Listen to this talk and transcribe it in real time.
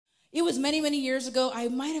It was many, many years ago. I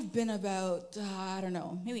might have been about, I don't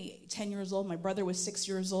know, maybe 10 years old. My brother was 6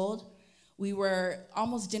 years old. We were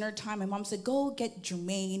almost dinner time. My mom said, go get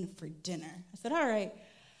Jermaine for dinner. I said, all right.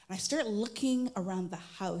 And I start looking around the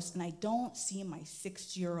house, and I don't see my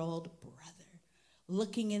 6-year-old brother.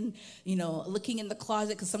 Looking in the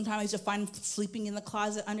closet, because sometimes I used to find him sleeping in the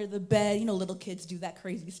closet under the bed. You know, little kids do that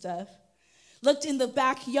crazy stuff. Looked in the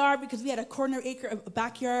backyard because we had a corner acre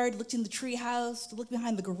backyard. Looked in the tree house. Looked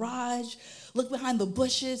behind the garage. Looked behind the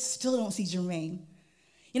bushes. Still don't see Jermaine.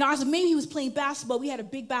 You know, I was maybe he was playing basketball. We had a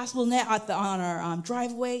big basketball net on our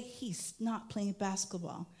driveway. He's not playing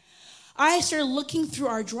basketball. I started looking through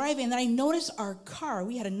our driveway, and then I noticed our car.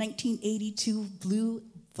 We had a 1982 blue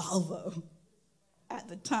Volvo at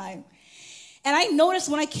the time. And I noticed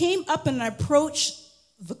when I came up and I approached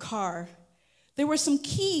the car, there were some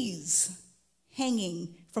keys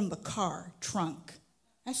hanging from the car trunk.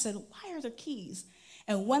 I said, why are there keys?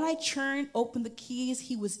 And when I opened the keys,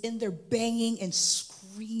 he was in there banging and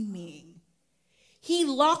screaming. He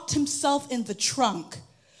locked himself in the trunk.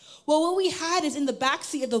 Well, what we had is in the back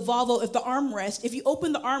seat of the Volvo, if the armrest, if you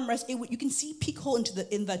open the armrest, you can see peek hole in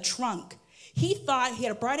the trunk. He thought he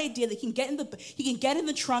had a bright idea that he can get in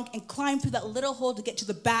the trunk and climb through that little hole to get to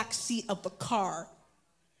the back seat of the car.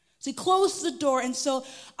 So he closed the door, and so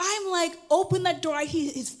I'm like, open that door.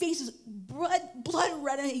 His face is blood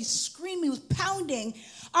red, and he's screaming, he was pounding.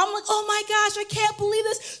 I'm like, oh my gosh, I can't believe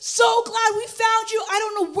this. So glad we found you. I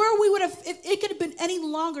don't know where we would have, if it could have been any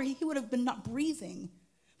longer, he would have been not breathing.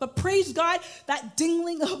 But praise God, that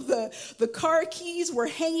dingling of the car keys were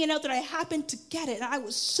hanging out that I happened to get it. And I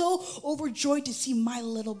was so overjoyed to see my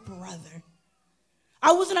little brother.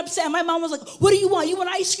 I wasn't upset. My mom was like, what do you want? You want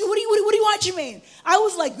ice cream? What do you want, Jermaine? I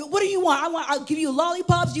was like, what do you want? I'll give you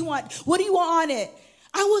lollipops. What do you want on it?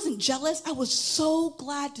 I wasn't jealous. I was so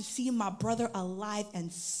glad to see my brother alive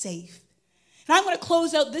and safe. And I'm going to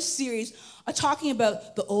close out this series talking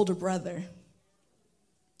about the older brother.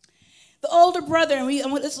 The older brother, and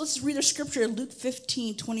let's read the scripture, Luke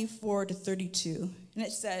 15:24-32. And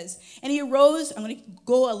it says, and he arose, I'm going to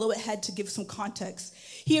go a little ahead to give some context.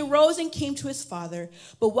 He arose and came to his father,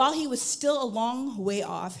 but while he was still a long way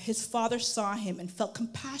off, his father saw him and felt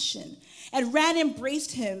compassion, and ran and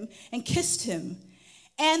embraced him and kissed him.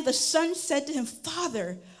 And the son said to him,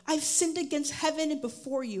 Father, I've sinned against heaven and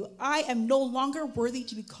before you. I am no longer worthy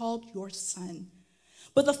to be called your son.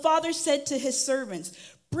 But the father said to his servants,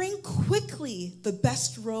 bring quickly the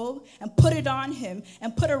best robe and put it on him,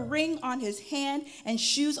 and put a ring on his hand and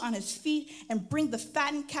shoes on his feet, and bring the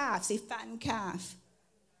fattened calf, say fattened calf,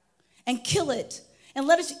 and kill it, and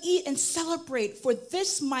let us eat and celebrate. For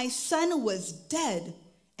this my son was dead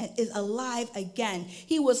and is alive again.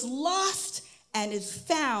 He was lost and is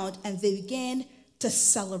found, and they began to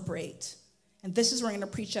celebrate. And this is where I'm going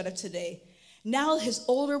to preach out of today. Now his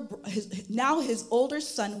older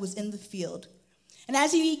son was in the field. And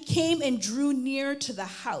as he came and drew near to the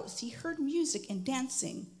house, he heard music and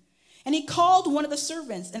dancing. And he called one of the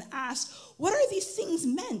servants and asked, what are these things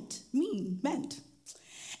meant?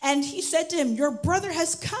 And he said to him, your brother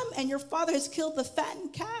has come, and your father has killed the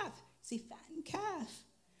fattened calf. See, fattened calf.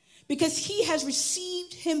 Because he has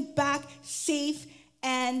received him back safe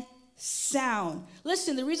and sound.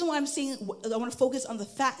 Listen, the reason why I'm saying I want to focus on the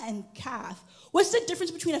fattened calf. What's the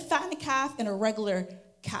difference between a fattened calf and a regular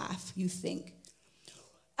calf, you think?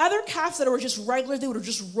 Other calves that were just regular, they would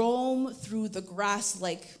just roam through the grass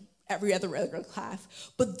like every other regular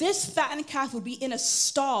calf. But this fattened calf would be in a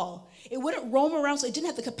stall. It wouldn't roam around, so it didn't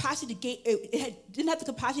have the capacity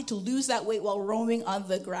to lose that weight while roaming on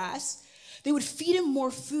the grass. They would feed him more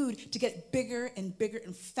food to get bigger and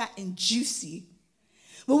fat and juicy.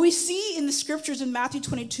 What we see in the scriptures in Matthew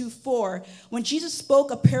 22:4, when Jesus spoke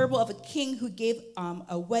a parable of a king who gave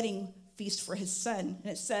a wedding feast for his son,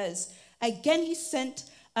 and it says, again he sent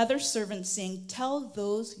other servants, saying, tell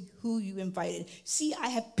those who you invited, see, I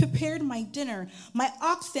have prepared my dinner. My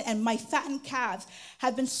oxen and my fattened calves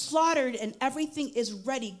have been slaughtered, and everything is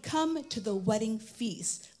ready. Come to the wedding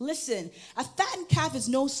feast. Listen, a fattened calf is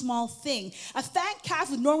no small thing. A fattened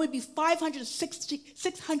calf would normally be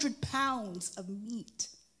 600 pounds of meat.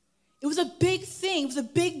 It was a big thing. It was a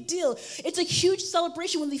big deal. It's a huge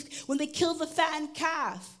celebration when they kill the fattened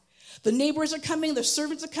calf. The neighbors are coming, the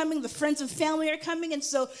servants are coming, the friends and family are coming. And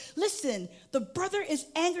so, listen, the brother is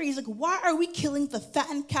angry. He's like, why are we killing the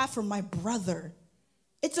fattened calf for my brother?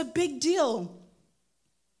 It's a big deal.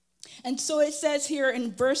 And so it says here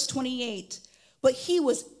in verse 28, but he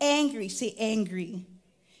was angry. Say angry.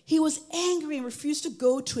 He was angry and refused to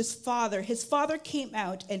go to his father. His father came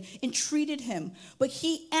out and entreated him. But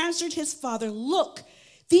he answered his father, look,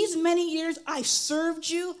 These many years I served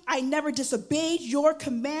you. I never disobeyed your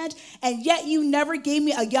command, and yet you never gave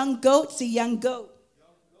me a young goat. Say young goat.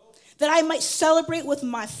 That I might celebrate with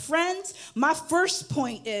my friends. My first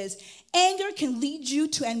point is anger can lead you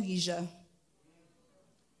to amnesia.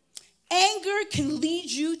 Anger can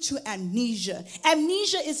lead you to amnesia.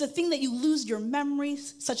 Amnesia is the thing that you lose your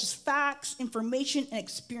memories, such as facts, information, and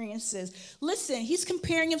experiences. Listen, he's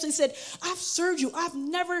comparing himself. He said, I've served you. I've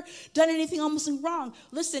never done anything almost wrong.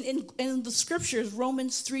 Listen, in the scriptures,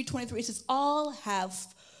 Romans 3:23, it says, all have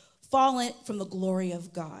fallen from the glory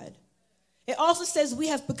of God. It also says we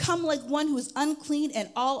have become like one who is unclean, and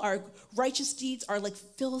all our righteous deeds are like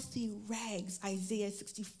filthy rags, Isaiah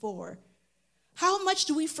 64. How much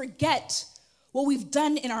do we forget what we've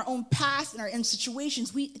done in our own past and our own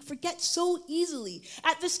situations? We forget so easily.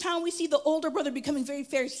 At this time, we see the older brother becoming very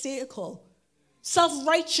pharisaical,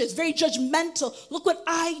 self-righteous, very judgmental. Look what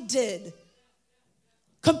I did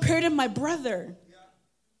compared to my brother.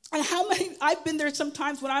 And how many, I've been there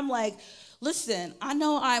sometimes when I'm like, listen, I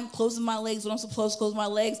know I'm closing my legs when I'm supposed to close my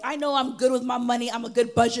legs. I know I'm good with my money. I'm a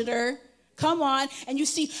good budgeter. Come on. And you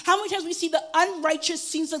see, how many times we see the unrighteous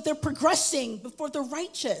seems like they're progressing before the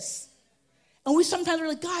righteous. And we sometimes are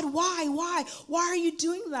like, God, why? Why are you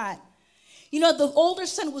doing that? You know, the older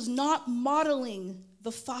son was not modeling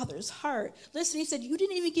the father's heart. Listen, he said, you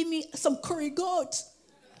didn't even give me some curry goat.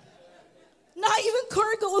 Not even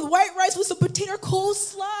curry goat with white rice with some potato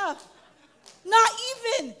coleslaw. Not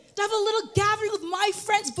even to have a little gathering with my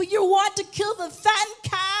friends, but you want to kill the fattened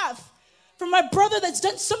calf for my brother that's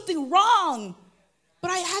done something wrong. But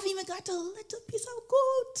I haven't even got a little piece of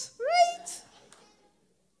goat, right?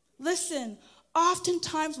 Listen,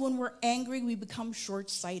 oftentimes when we're angry, we become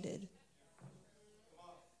short-sighted.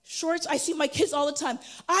 I see my kids all the time.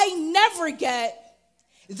 I never get,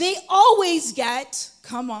 they always get,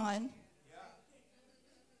 come on.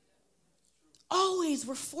 Always,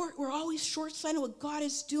 we're always short-sighted what God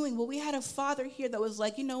is doing. Well, we had a father here that was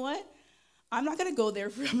like, you know what? I'm not going to go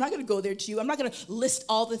there. I'm not going to go there to you. I'm not going to list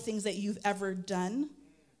all the things that you've ever done.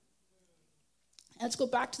 Let's go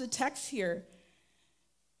back to the text here.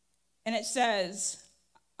 And it says,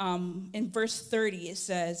 in verse 30, it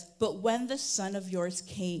says, but when the son of yours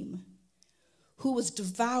came, who was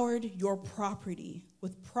devoured your property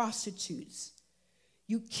with prostitutes,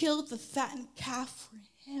 you killed the fattened calf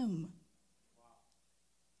for him.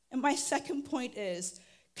 And my second point is,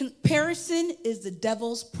 comparison is the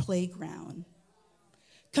devil's playground.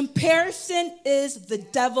 Comparison is the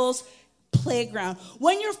devil's playground.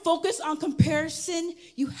 When you're focused on comparison,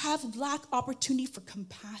 you have lack opportunity for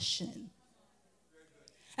compassion.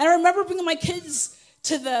 And I remember bringing my kids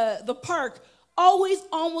to the park.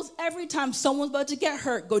 Almost every time someone's about to get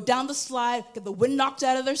hurt, go down the slide, get the wind knocked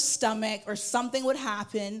out of their stomach, or something would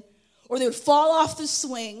happen, or they would fall off the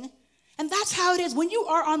swing. And that's how it is. When you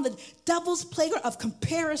are on the devil's playground of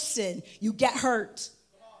comparison, you get hurt.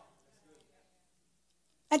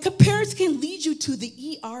 And comparison can lead you to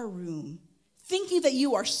the ER room, thinking that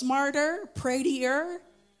you are smarter, prettier,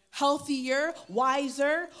 healthier,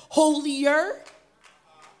 wiser, holier.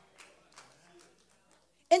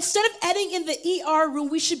 Instead of ending in the ER room,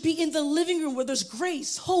 we should be in the living room where there's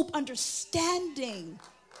grace, hope, understanding.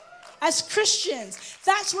 As Christians,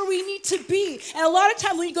 that's where we need to be. And a lot of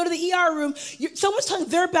times when you go to the ER room, someone's telling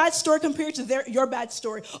their bad story compared to your bad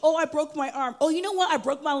story. Oh, I broke my arm. Oh, you know what? I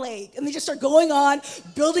broke my leg. And they just start going on,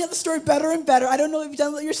 building up the story better and better. I don't know if you've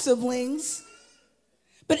done that with your siblings.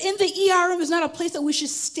 But in the ER room is not a place that we should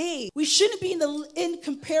stay. We shouldn't be in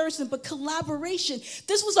comparison, but collaboration.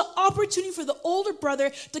 This was an opportunity for the older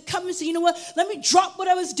brother to come and say, you know what? Let me drop what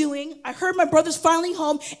I was doing. I heard my brother's finally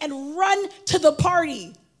home, and run to the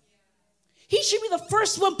party. He should be the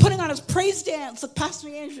first one putting on his praise dance like Pastor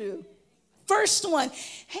Andrew. First one,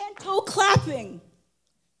 hand-toe clapping,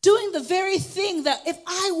 doing the very thing that if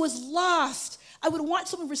I was lost, I would want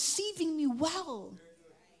someone receiving me well.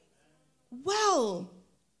 Well,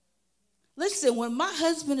 listen, when my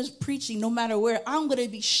husband is preaching, no matter where, I'm going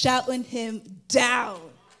to be shouting him down.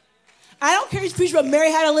 I don't care if he's preaching about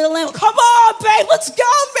Mary had a little lamb. Come on, babe, let's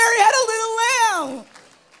go. Mary had a little lamb.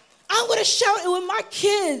 I'm going to shout it with my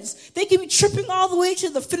kids. They can be tripping all the way to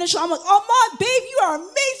the finish line. I'm like, oh, my babe, you are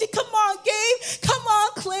amazing. Come on, Gabe. Come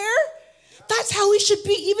on, Claire. That's how we should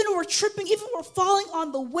be, even when we're tripping, even when we're falling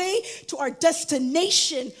on the way to our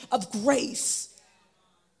destination of grace.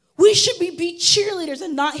 We should be cheerleaders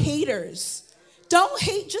and not haters. Don't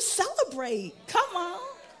hate, just celebrate. Come on.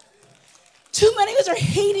 Too many of us are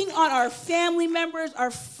hating on our family members,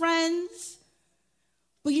 our friends.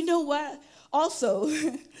 But you know what? Also,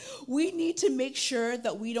 we need to make sure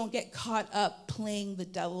that we don't get caught up playing the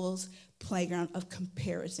devil's playground of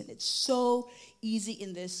comparison. It's so easy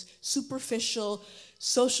in this superficial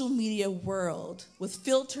social media world with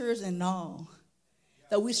filters and all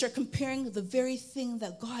that we start comparing the very thing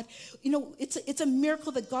that God, it's a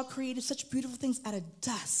miracle that God created such beautiful things out of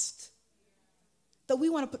dust. That we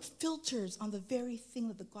want to put filters on the very thing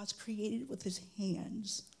that God's created with his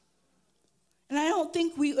hands. And I don't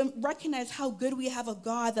think we recognize how good we have a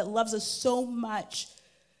God that loves us so much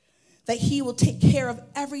that he will take care of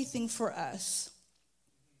everything for us.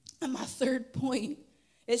 And my third point,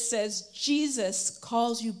 it says, Jesus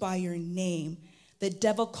calls you by your name. The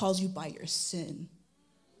devil calls you by your sin.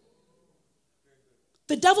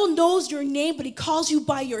 The devil knows your name, but he calls you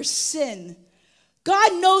by your sin.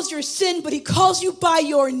 God knows your sin, but he calls you by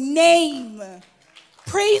your name.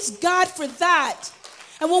 Praise God for that.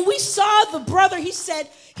 And when we saw the brother, he said,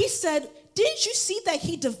 didn't you see that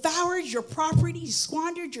he devoured your property, he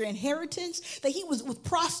squandered your inheritance, that he was with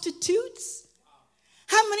prostitutes?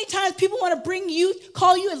 How many times people want to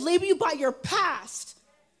call you and label you by your past?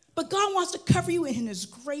 But God wants to cover you in his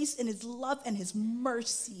grace and his love and his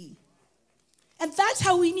mercy. And that's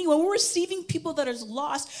how we need, when we're receiving people that are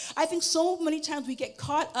lost, I think so many times we get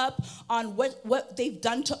caught up on what they've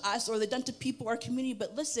done to us or they've done to people, our community.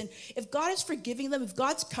 But listen, if God is forgiving them, if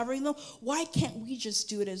God's covering them, why can't we just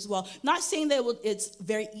do it as well? Not saying that it's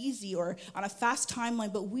very easy or on a fast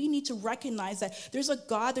timeline, but we need to recognize that there's a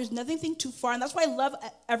God, there's nothing too far. And that's why I love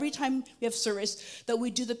every time we have service that we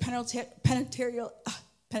do the penitential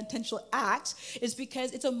act, is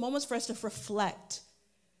because it's a moment for us to reflect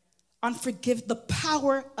on the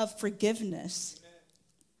power of forgiveness.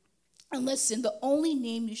 And listen, the only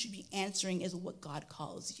name you should be answering is what God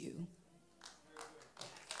calls you.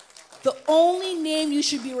 The only name you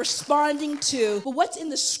should be responding to. But what's in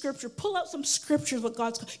the scripture? Pull out some scriptures, what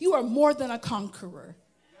God's called. You are more than a conqueror.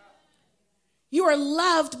 You are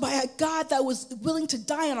loved by a God that was willing to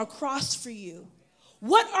die on a cross for you.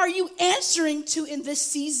 What are you answering to in this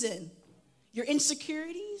season? Your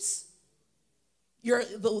insecurities?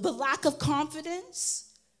 The lack of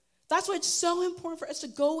confidence? That's why it's so important for us to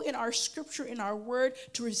go in our scripture, in our word,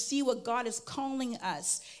 to receive what God is calling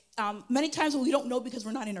us. Many times we don't know because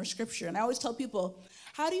we're not in our scripture. And I always tell people,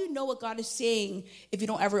 how do you know what God is saying if you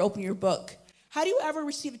don't ever open your book? How do you ever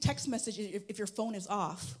receive a text message if your phone is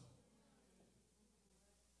off?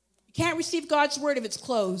 You can't receive God's word if it's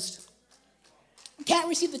closed. You can't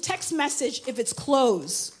receive the text message if it's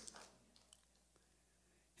closed.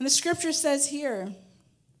 And the scripture says here,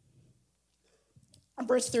 in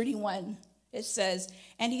verse 31, it says,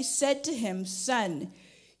 and he said to him, son,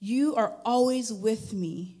 you are always with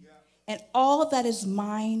me, and all that is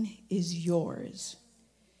mine is yours.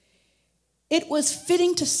 It was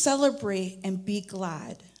fitting to celebrate and be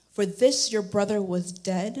glad, for this your brother was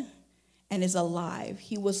dead and is alive.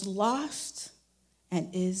 He was lost and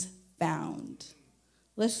is found.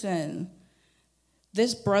 Listen,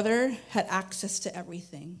 this brother had access to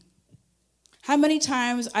everything. How many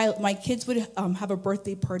times my kids would have a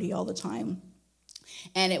birthday party all the time,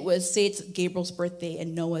 and it was, say it's Gabriel's birthday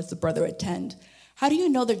and Noah's the brother would attend. How do you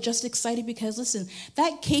know they're just excited? Because listen,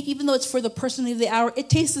 that cake, even though it's for the person of the hour, it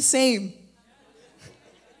tastes the same.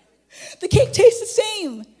 The cake tastes the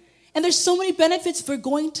same. And there's so many benefits for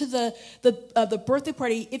going to the birthday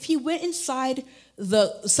party. If he went inside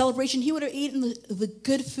the celebration, he would have eaten the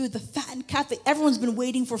good food, the fattened calf that everyone's been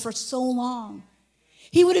waiting for so long.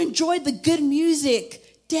 He would have enjoyed the good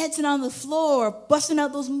music, dancing on the floor, busting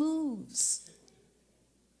out those moves.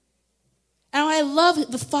 And I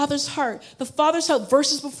love the Father's heart. The Father's heart,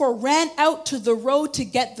 verses before, ran out to the road to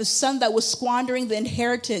get the son that was squandering the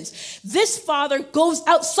inheritance. This father goes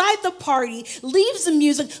outside the party, leaves the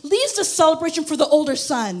music, leaves the celebration for the older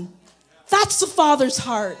son. That's the Father's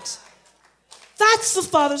heart. That's the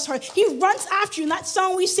Father's heart. He runs after you. And that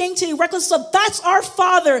song we sang today, Reckless Love, that's our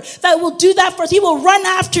Father that will do that for us. He will run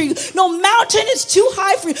after you. No mountain is too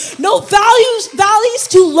high for you. No valleys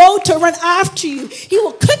too low to run after you. He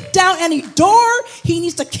will kick down any door he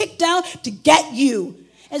needs to kick down to get you.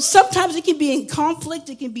 And sometimes it can be in conflict,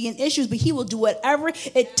 it can be in issues, but he will do whatever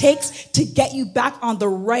it takes to get you back on the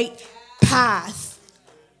right path.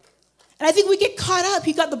 And I think we get caught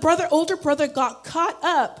up. Older brother got caught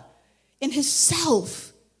up in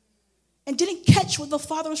himself and didn't catch what the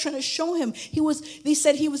Father was trying to show him. They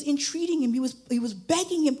said he was entreating him. He was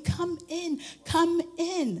begging him, come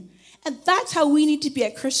in. And that's how we need to be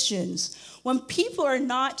as Christians. When people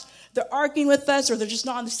they're arguing with us or they're just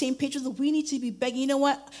not on the same page with us, we need to be begging. You know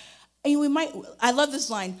what? I love this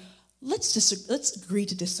line. Let's agree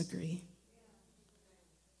to disagree.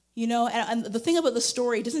 You know, and the thing about the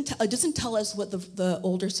story, it doesn't tell us what the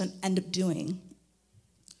older son ended up doing.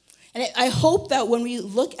 And I hope that when we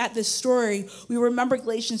look at this story, we remember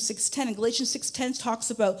Galatians 6:10. And Galatians 6:10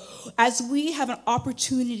 talks about, as we have an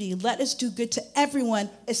opportunity, let us do good to everyone,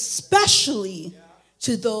 especially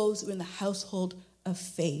to those who are in the household of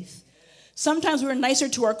faith. Sometimes we're nicer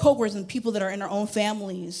to our coworkers than people that are in our own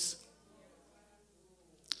families.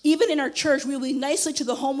 Even in our church, we will be nicer to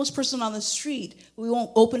the homeless person on the street. We won't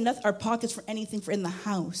open up our pockets for anything for in the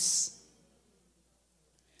house.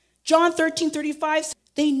 John 13:35 says,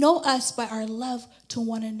 they know us by our love to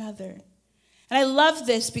one another. And I love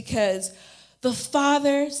this because the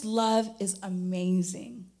Father's love is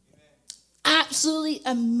amazing. Absolutely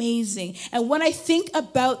amazing. And when I think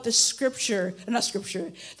about the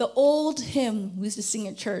the old hymn we used to sing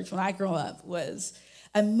in church when I grew up was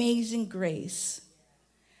Amazing Grace.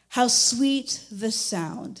 How sweet the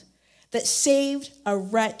sound that saved a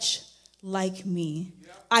wretch like me.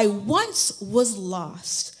 I once was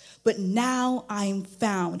lost, but now I'm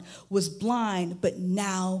found. Was blind, but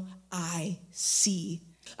now I see.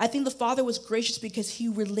 I think the Father was gracious because he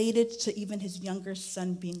related to even his younger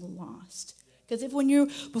son being lost. Because if when you're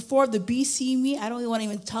before the BC me, I don't want to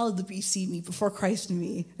even tell the BC me, before Christ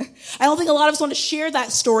me. I don't think a lot of us want to share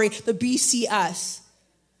that story, the BC us.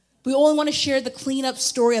 We only want to share the cleanup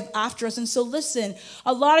story of after us. And so listen,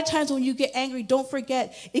 a lot of times when you get angry, don't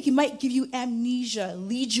forget, it might give you amnesia,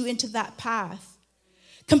 lead you into that path.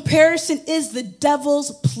 Comparison is the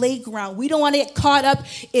devil's playground. We don't want to get caught up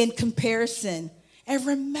in comparison. And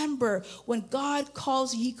remember, when God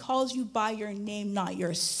calls you, he calls you by your name, not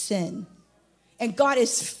your sin. And God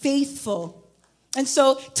is faithful. And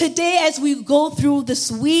so today, as we go through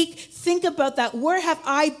this week, think about that. Where have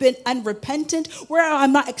I been unrepentant? Where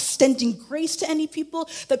I'm not extending grace to any people?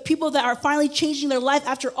 The people that are finally changing their life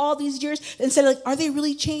after all these years, instead of like, are they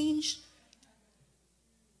really changed?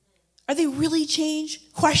 Are they really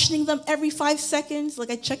changed? Questioning them every 5 seconds.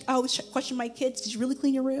 Like I always question my kids. Did you really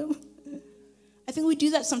clean your room? I think we do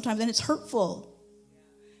that sometimes, and it's hurtful.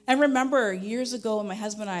 And remember, years ago, when my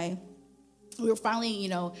husband and I, we were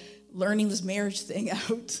finally, learning this marriage thing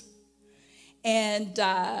out. And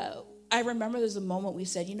I remember there's a moment we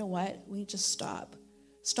said, you know what? We need to stop.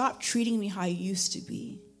 Stop treating me how I used to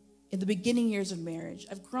be. In the beginning years of marriage,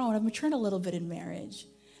 I've grown, I've matured a little bit in marriage.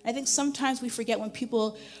 I think sometimes we forget when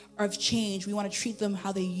people have changed, we want to treat them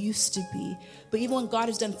how they used to be. But even when God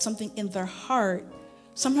has done something in their heart,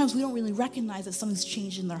 sometimes we don't really recognize that something's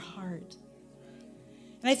changed in their heart.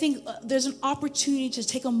 And I think there's an opportunity to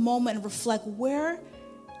take a moment and reflect, where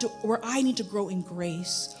I need to grow in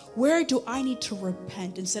grace? Where do I need to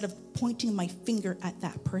repent instead of pointing my finger at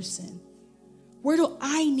that person? Where do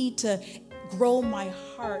I need to grow my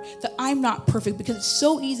heart that I'm not perfect? Because it's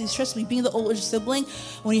so easy, especially being the older sibling,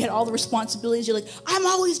 when you had all the responsibilities, you're like, I'm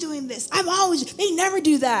always doing this. They never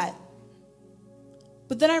do that.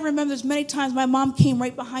 But then I remember there's many times my mom came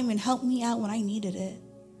right behind me and helped me out when I needed it.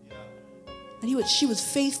 And she was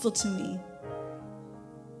faithful to me.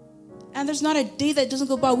 And there's not a day that doesn't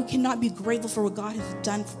go by we cannot be grateful for what God has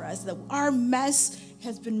done for us. That our mess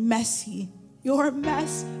has been messy. Your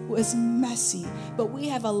mess was messy. But we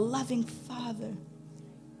have a loving Father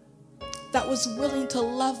that was willing to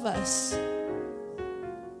love us,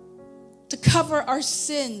 to cover our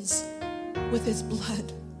sins with his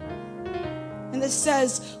blood. And it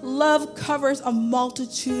says, love covers a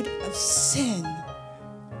multitude of sin.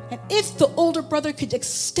 And if the older brother could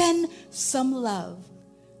extend some love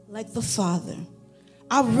like the Father,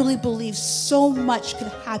 I really believe so much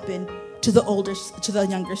could happen to the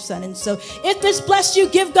younger son. And so if this blessed you,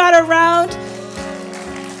 give God a round.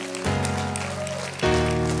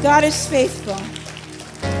 God is faithful.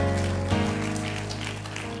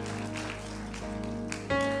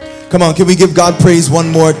 Come on, can we give God praise one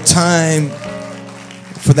more time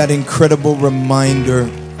for that incredible reminder?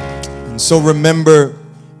 And so remember,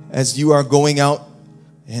 as you are going out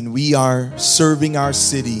and we are serving our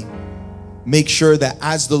city, make sure that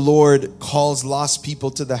as the Lord calls lost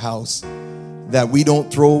people to the house, that we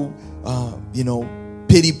don't throw,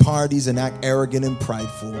 pity parties and act arrogant and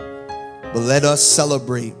prideful. But let us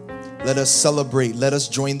celebrate. Let us celebrate. Let us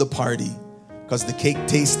join the party, because the cake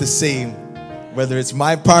tastes the same, whether it's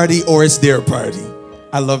my party or it's their party.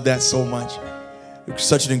 I love that so much.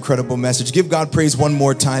 Such an incredible message. Give God praise one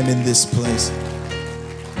more time in this place.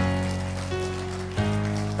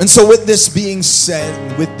 And so with this being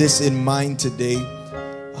said, with this in mind today,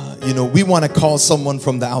 we want to call someone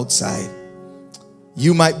from the outside.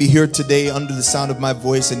 You might be here today under the sound of my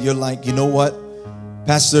voice and you're like, you know what,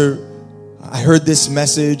 Pastor, I heard this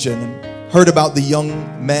message and heard about the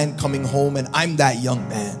young man coming home, and I'm that young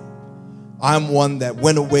man. I'm one that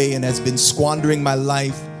went away and has been squandering my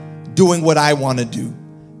life doing what I want to do.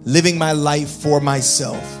 living my life for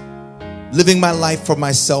myself. Living my life for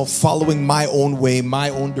myself, following my own way, my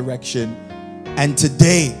own direction. And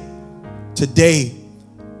today,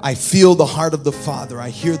 I feel the heart of the Father. I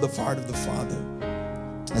hear the heart of the Father.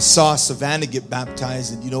 I saw Savannah get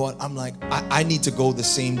baptized, and you know what? I'm like, I need to go the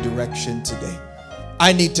same direction today.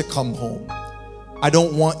 I need to come home. I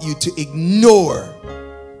don't want you to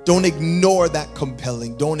don't ignore that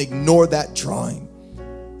compelling. Don't ignore that drawing.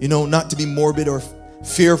 You know, not to be morbid or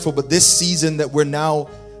fearful, but this season that we're now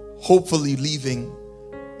hopefully leaving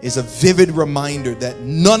is a vivid reminder that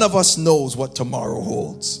none of us knows what tomorrow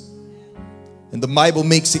holds. And the Bible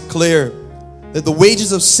makes it clear that the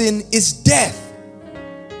wages of sin is death.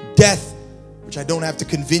 Death, which I don't have to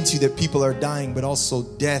convince you that people are dying, but also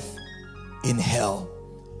death in hell.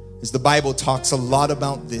 As the Bible talks a lot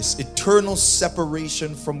about this, eternal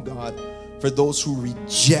separation from God for those who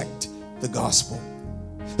reject the gospel.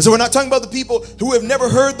 And so we're not talking about the people who have never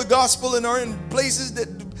heard the gospel and are in places that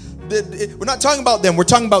we're not talking about them. We're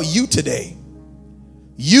talking about you today.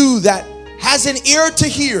 You that has an ear to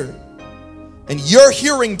hear, and you're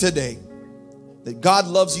hearing today that God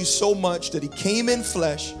loves you so much that he came in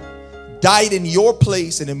flesh, died in your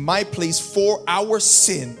place and in my place for our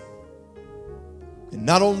sin. And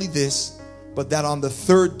not only this, but that on the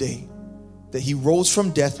third day that he rose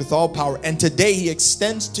from death with all power, and today he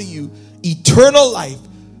extends to you eternal life,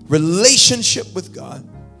 relationship with God,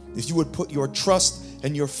 if you would put your trust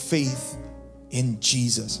and your faith in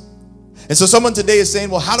Jesus. And so someone today is saying,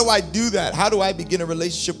 well, how do I do that? How do I begin a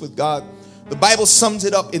relationship with God? The Bible sums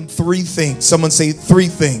it up in 3 things. Someone say 3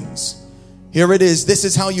 things. Here it is. This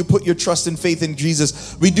is how you put your trust and faith in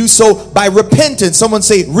Jesus. We do so by repentance. Someone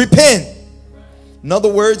say repent. In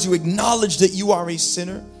other words, you acknowledge that you are a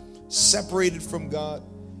sinner, separated from God,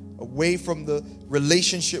 away from the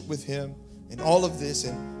relationship with him and all of this.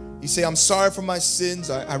 And you say, I'm sorry for my sins.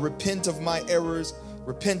 I repent of my errors,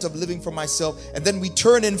 repent of living for myself. And then we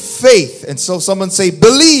turn in faith. And so someone say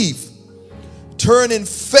believe. Turn in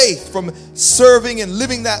faith from serving and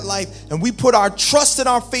living that life. And we put our trust and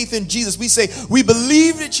our faith in Jesus. We say, we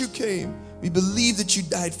believe that you came. We believe that you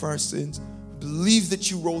died for our sins. We believe that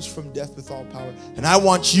you rose from death with all power. And I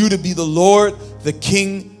want you to be the Lord, the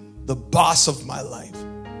King, the boss of my life.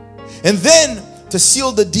 And then to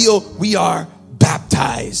seal the deal, we are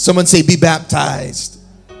baptized. Someone say, be baptized.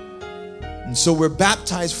 And so we're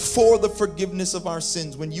baptized for the forgiveness of our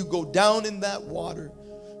sins. When you go down in that water,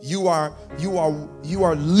 you are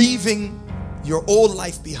leaving your old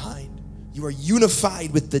life behind. You are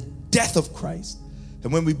unified with the death of Christ.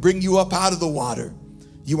 And when we bring you up out of the water,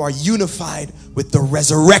 you are unified with the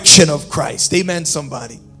resurrection of Christ. Amen,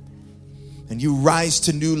 somebody. And you rise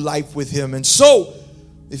to new life with him. And so,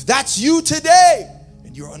 if that's you today,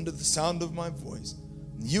 and you're under the sound of my voice,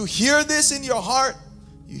 you hear this in your heart,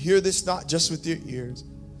 you hear this not just with your ears,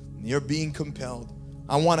 and you're being compelled,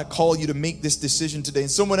 I want to call you to make this decision today.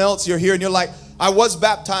 And someone else, you're here and you're like, I was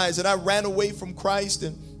baptized and I ran away from Christ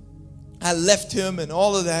and I left him and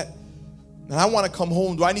all of that. And I want to come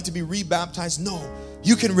home. Do I need to be rebaptized? No.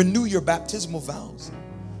 You can renew your baptismal vows.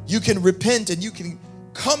 You can repent and you can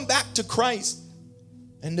come back to Christ.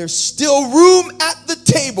 And there's still room at the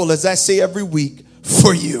table, as I say every week,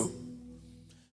 for you.